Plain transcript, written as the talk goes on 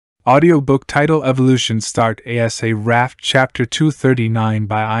Audiobook title Evolution Start ASA Raft Chapter 239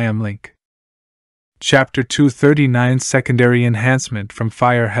 by iamlink. Chapter 239 Secondary Enhancement from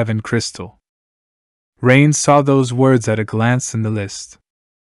Fire Heaven Crystal. Rain saw those words at a glance in the list.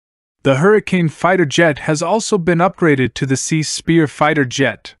 The Hurricane fighter jet has also been upgraded to the Sea Spear fighter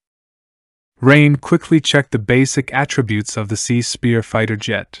jet. Rain quickly checked the basic attributes of the Sea Spear fighter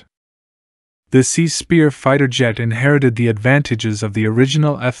jet. The Sea Spear fighter jet inherited the advantages of the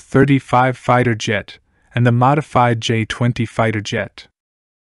original F-35 fighter jet and the modified J-20 fighter jet.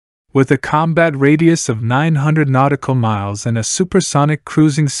 With a combat radius of 900 nautical miles and a supersonic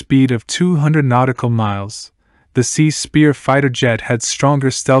cruising speed of 200 nautical miles, the Sea Spear fighter jet had stronger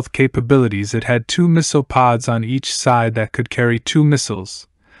stealth capabilities. It had 2 missile pods on each side that could carry 2 missiles,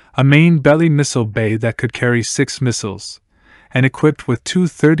 a main belly missile bay that could carry 6 missiles, and equipped with 2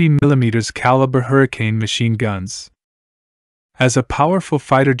 30mm caliber Hurricane machine guns. As a powerful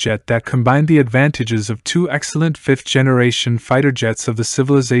fighter jet that combined the advantages of 2 excellent 5th-generation fighter jets of the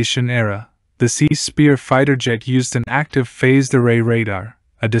Civilization era, the Sea Spear fighter jet used an active phased array radar,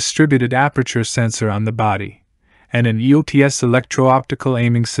 a distributed aperture sensor on the body, and an EOTS electro-optical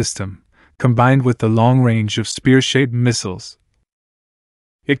aiming system, combined with the long range of spear-shaped missiles.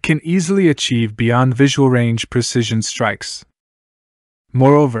 It can easily achieve beyond visual range precision strikes.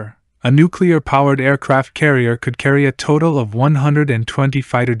 Moreover, a nuclear-powered aircraft carrier could carry a total of 120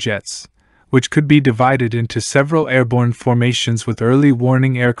 fighter jets, which could be divided into several airborne formations with early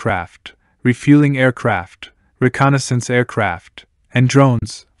warning aircraft, refueling aircraft, reconnaissance aircraft, and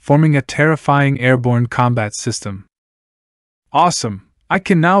drones, forming a terrifying airborne combat system. Awesome! I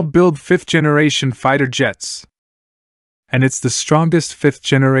can now build 5th-generation fighter jets! And it's the strongest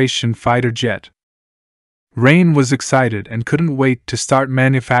 5th-generation fighter jet. Rain was excited and couldn't wait to start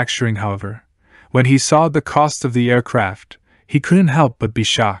manufacturing. However, when he saw the cost of the aircraft, he couldn't help but be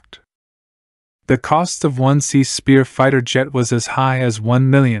shocked. The cost of one Sea Spear fighter jet was as high as 1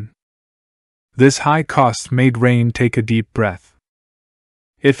 million. This high cost made Rain take a deep breath.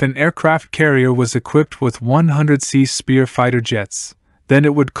 If an aircraft carrier was equipped with 100 Sea Spear fighter jets, then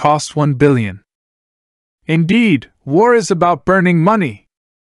it would cost 1 billion. Indeed, war is about burning money.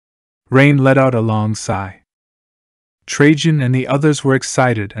 Rain let out a long sigh. Trajan and the others were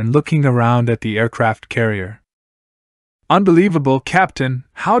excited and looking around at the aircraft carrier. Unbelievable, Captain!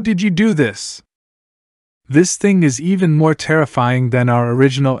 How did you do this? This thing is even more terrifying than our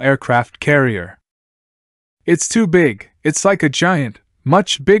original aircraft carrier. It's too big. It's like a giant,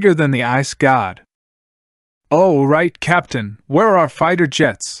 much bigger than the ice god. Oh, right, Captain. Where are our fighter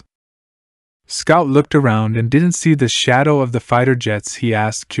jets? Scout looked around and didn't see the shadow of the fighter jets. He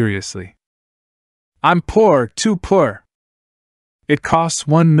asked curiously. I'm poor, too poor. It costs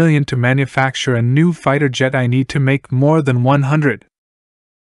 1 million to manufacture a new fighter jet. I need to make more than 100.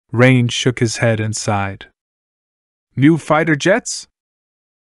 Rain shook his head and sighed. New fighter jets?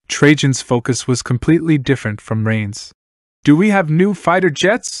 Trajan's focus was completely different from Rain's. Do we have new fighter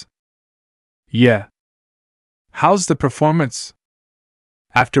jets? Yeah. How's the performance?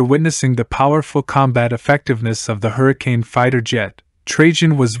 After witnessing the powerful combat effectiveness of the Hurricane fighter jet,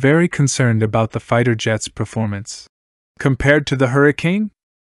 Trajan was very concerned about the fighter jet's performance. Compared to the Hurricane?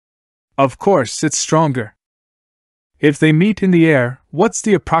 Of course, it's stronger. If they meet in the air, what's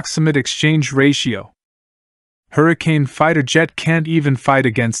the approximate exchange ratio? Hurricane fighter jet can't even fight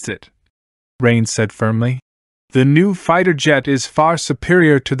against it, Rain said firmly. The new fighter jet is far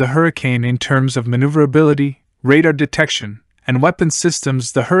superior to the Hurricane in terms of maneuverability, radar detection, and weapon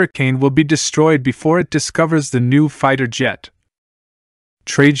systems. The Hurricane will be destroyed before it discovers the new fighter jet.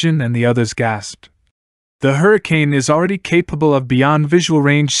 Trajan and the others gasped. The Hurricane is already capable of beyond visual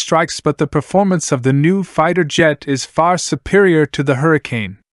range strikes, but the performance of the new fighter jet is far superior to the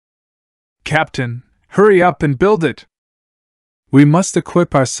Hurricane. Captain, hurry up and build it! We must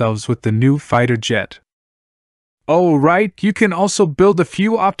equip ourselves with the new fighter jet. Oh, right, you can also build a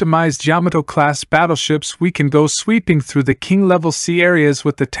few optimized Yamato-class battleships. We can go sweeping through the king-level sea areas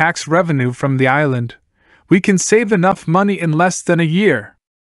with the tax revenue from the island. We can save enough money in less than a year.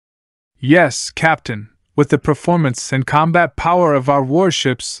 Yes, Captain, with the performance and combat power of our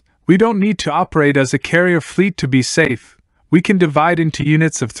warships, we don't need to operate as a carrier fleet to be safe. We can divide into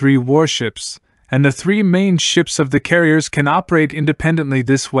units of 3 warships, and the 3 main ships of the carriers can operate independently.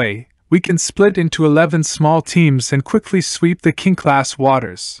 This way, we can split into 11 small teams and quickly sweep the King-class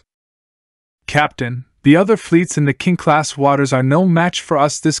waters. Captain, the other fleets in the King-class waters are no match for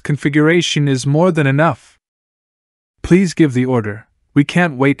us. This configuration is more than enough. Please give the order. We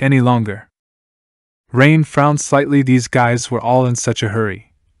can't wait any longer. Rain frowned slightly. These guys were all in such a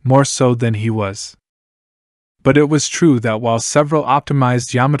hurry, more so than he was. But it was true that while several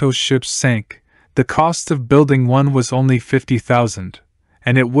optimized Yamato ships sank, the cost of building one was only 50,000,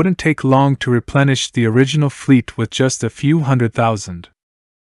 and it wouldn't take long to replenish the original fleet with just a few 100,000.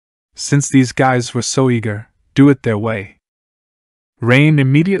 Since these guys were so eager, do it their way. Rain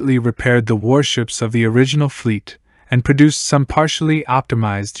immediately repaired the warships of the original fleet and produced some partially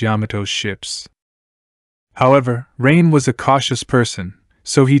optimized Yamato ships. However, Rain was a cautious person,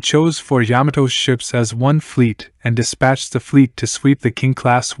 so he chose 4 Yamato ships as one fleet and dispatched the fleet to sweep the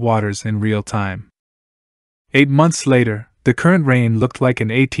King-class waters in real time. 8 months later, the current Rain looked like an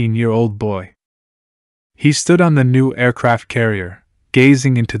 18-year-old boy. He stood on the new aircraft carrier,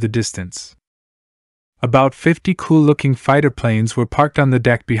 gazing into the distance. About 50 cool-looking fighter planes were parked on the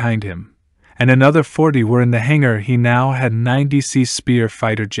deck behind him, and another 40 were in the hangar. He now had 90 Sea Spear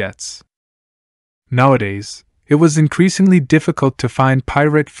fighter jets. Nowadays, it was increasingly difficult to find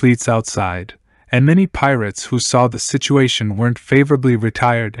pirate fleets outside, and many pirates who saw the situation weren't favorably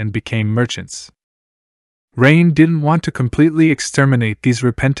retired and became merchants. Rain didn't want to completely exterminate these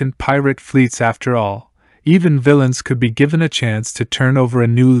repentant pirate fleets after all. Even villains could be given a chance to turn over a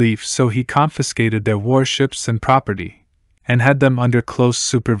new leaf, so he confiscated their warships and property, and had them under close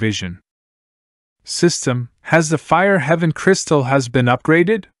supervision. System: has the Fire Heaven Crystal has been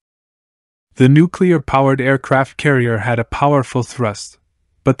upgraded? The nuclear-powered aircraft carrier had a powerful thrust,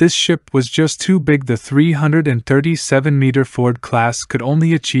 but this ship was just too big. The 337-meter Ford class could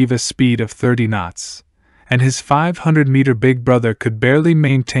only achieve a speed of 30 knots, and his 500-meter big brother could barely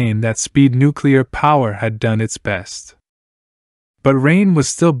maintain that speed. Nuclear power had done its best. But Rain was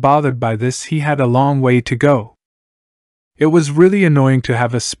still bothered by this. He had a long way to go. It was really annoying to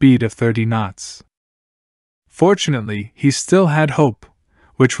have a speed of 30 knots. Fortunately, he still had hope,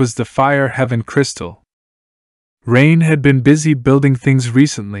 which was the Fire Heaven Crystal. Rain had been busy building things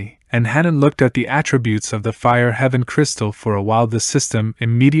recently and hadn't looked at the attributes of the Fire Heaven Crystal for a while. The system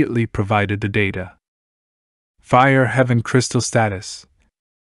immediately provided the data. Fire Heaven Crystal status: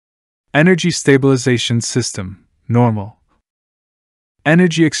 Energy Stabilization System, normal.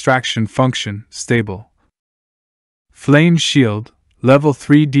 Energy Extraction Function, stable. Flame Shield, Level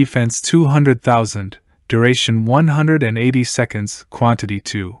 3 Defense 200,000, Duration 180 seconds, Quantity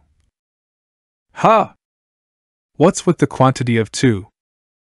 2. Huh! What's with the quantity of 2?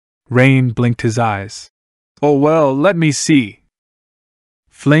 Rain blinked his eyes. Oh well, let me see.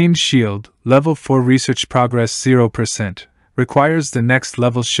 Flame Shield, Level 4 Research Progress 0%, requires the next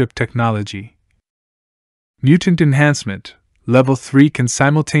level ship technology. Mutant Enhancement, Level 3 can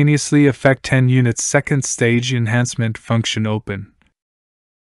simultaneously affect 10 units. Second Stage Enhancement function open.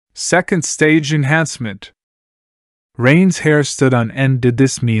 Second Stage Enhancement. Rain's hair stood on end. Did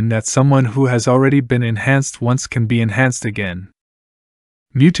this mean that someone who has already been enhanced once can be enhanced again?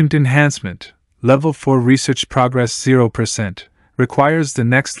 Mutant Enhancement, Level 4 Research Progress 0%, requires the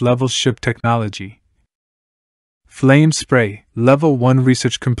next level ship technology. Flame Spray, Level 1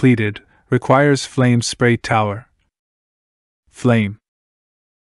 Research completed, requires Flame Spray Tower. Flame